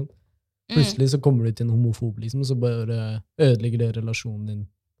om det, ikke sant? Plutselig så kommer du til en homofob, liksom, så bare ødelegger det relasjonen din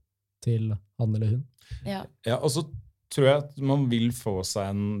til han eller hun. Ja, og så tror jeg at man vil få seg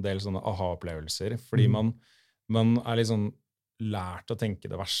en del sånne aha-opplevelser, fordi man er liksom lært å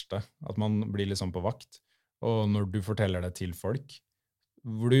tenke det verste, at man blir liksom på vakt, og når du forteller det til folk,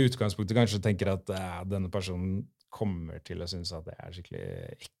 hvor du i utgangspunktet kanskje tenker at denne personen kommer til å synes at det er skikkelig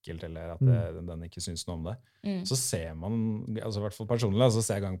ekkelt, eller at den ikke synes noe om det. Så ser man, altså i hvert fall personlig, så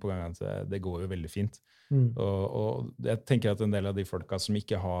ser jeg gang på gang at det går jo veldig fint. Og jeg tenker at en del av de folka som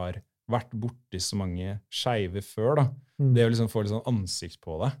ikke har vært borti så mange skeive før, da. Det å liksom få litt sånn ansikt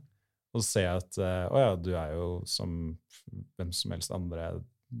på det, og se at åja, du jo som hvem som helst andre,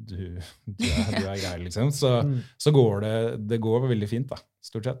 du er grei, liksom. Så går det går veldig fint, da,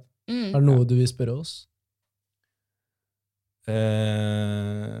 stort sett. Det noe du vil spørre oss?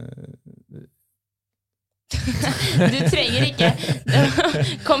 Du trenger ikke.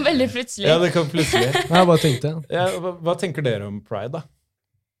 Det kom veldig plutselig. Ja, det kom plutselig. Jeg bare tenkte. Ja, hva tenker dere om Pride, da?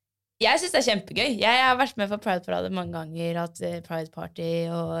 Jeg synes det kjempegøy. Jeg har vært med på Pride-parade mange ganger, hatt Pride-party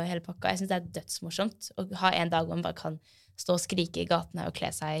og hele pakka. Jeg synes det dødsmorsomt å ha en dag hvor man bare kan stå og skrike i gatene og kle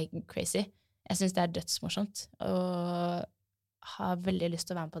seg crazy. Jeg synes det dødsmorsomt, og har veldig lyst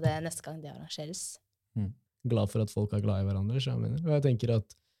til å være med på det neste gang det arrangeres. Glad for at folk glad i hverandre, så jeg mener. Og jeg tenker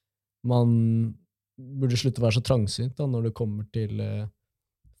at man burde slutte å være så trangsynt da, når det kommer til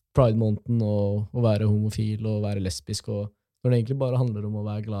Pride-måneden og å være homofil og være lesbisk, og når det egentlig bare handler om å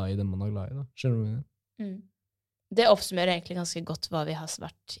være glad i den man glad i. Da. Skjønner du hva jeg mener? Det oppsummerer egentlig ganske godt hva vi har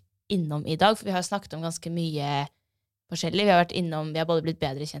vært innom i dag, for vi har snakket om ganske mye forskjellig. Vi har både blitt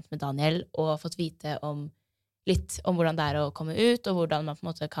bedre kjent med Daniel og fått vite litt om hvordan det å komme ut, og hvordan man på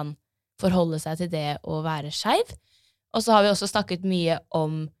en måte kan forholde seg til det å være skeiv. Og så har vi også snakket mye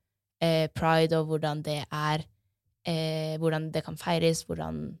om Pride og hvordan det hvordan det kan feires,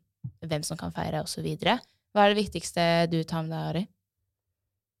 hvem som kan feire, og så videre. Hva det viktigste du tar med deg, Ari?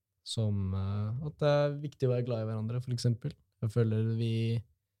 Som at det viktig å være glad i hverandre, for eksempel. Jeg føler vi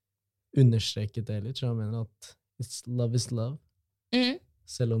understreket det litt, så jeg mener at love is love.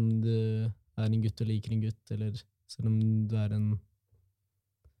 Selv om du en gutt og liker en gutt, eller selv om du en...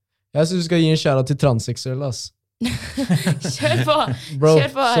 Jeg synes du skal gi en kjære til transseksuelle, ass. Kjør på! Bro,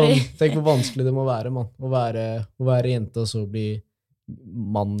 Kjør på, Ari. Tenk hvor vanskelig det må være, man. Å være jente og så bli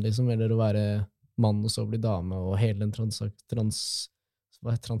mann, liksom, eller å være mann og så bli dame, og hele den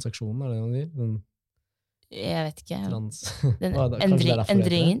hva transaksjonen, det man sier? Jeg vet ikke. Den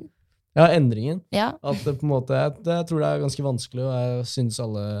Endringen? Ja, endringen. Ja. At det på en måte, jeg tror det ganske vanskelig, og jeg synes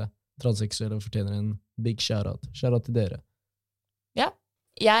alle transseksuelle fortjener en big shout-out. Shout-out til dere. Ja.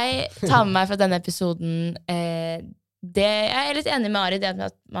 Jeg tar med meg fra denne episoden jeg litt enig med Ari i det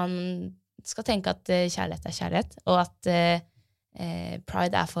at man skal tenke at kjærlighet kjærlighet, og at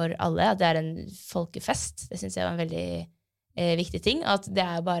Pride for alle, at det en folkefest. Det synes jeg var en veldig viktig ting, at det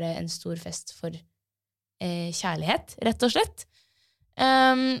bare en stor fest for kjærlighet, rett og slett.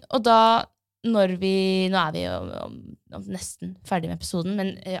 Og da, nå vi om nesten ferdig med episoden,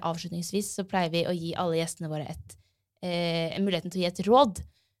 men avslutningsvis så pleier vi å gi alle gjestene våre en muligheten til å gi et råd.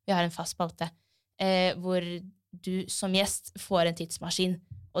 Vi har en fast spalte, hvor du som gjest får en tidsmaskin,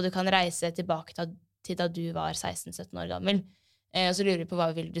 og du kan reise tilbake til da du var 16-17 år gammel. Og så lurer vi på hva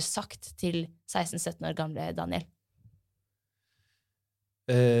ville du sagt til 16-17 år gamle Daniel?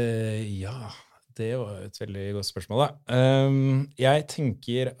 Ja, det var et veldig godt spørsmål, da. Jeg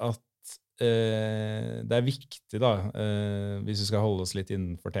tenker at det viktig, da, hvis vi skal holde oss litt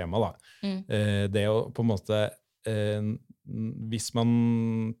innenfor temaet, da. Det å på en måte, hvis man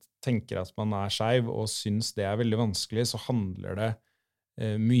tenker at man skeiv og synes det veldig vanskelig, så handler det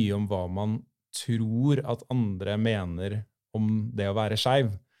mye om hva man tror at andre mener om det å være skeiv.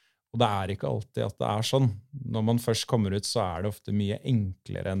 Og det ikke alltid at det sånn. Når man først kommer ut, så det ofte mye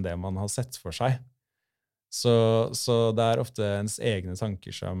enklere enn det man har sett for seg. Så det ofte ens egne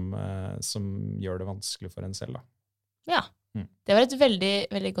tanker som gjør det vanskelig for en selv, da. Ja, det var et veldig,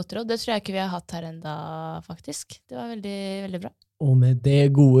 veldig godt råd. Det tror jeg ikke vi har hatt her enda, faktisk. Det var veldig, veldig bra. Og med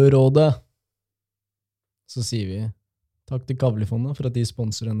det gode rådet, så sier vi takk til Kavlifondet for at de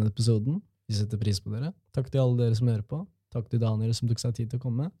sponsorer denne episoden. Vi setter pris på dere. Takk til alle dere som hører på. Takk til Daniel som tok seg tid til å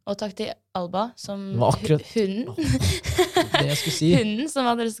komme. Og takk til Alba, som hunden. Det jeg skulle si. Hunden som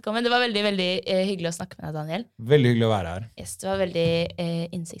hadde lyst til å komme. Det var veldig, veldig hyggelig å snakke med deg, Daniel. Veldig hyggelig å være her. Yes, det var veldig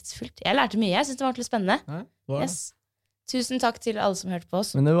innsiktsfullt. Jeg lærte mye. Jeg synes det var ordentlig spennende. Hæ? Hva yes. Tusen takk til alle som hørte på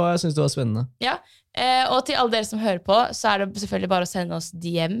oss. Men jeg synes det var spennende. Ja, og til alle dere som hører på, så det selvfølgelig bare å sende oss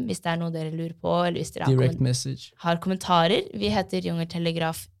DM hvis det noe dere lurer på, eller hvis dere har kommentarer. Vi heter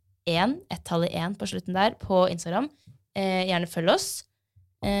Jungeltelegraf 1, tallet 1 på slutten der, på Instagram. Gjerne følg oss.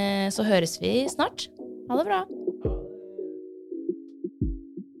 Så høres vi snart. Ha det bra.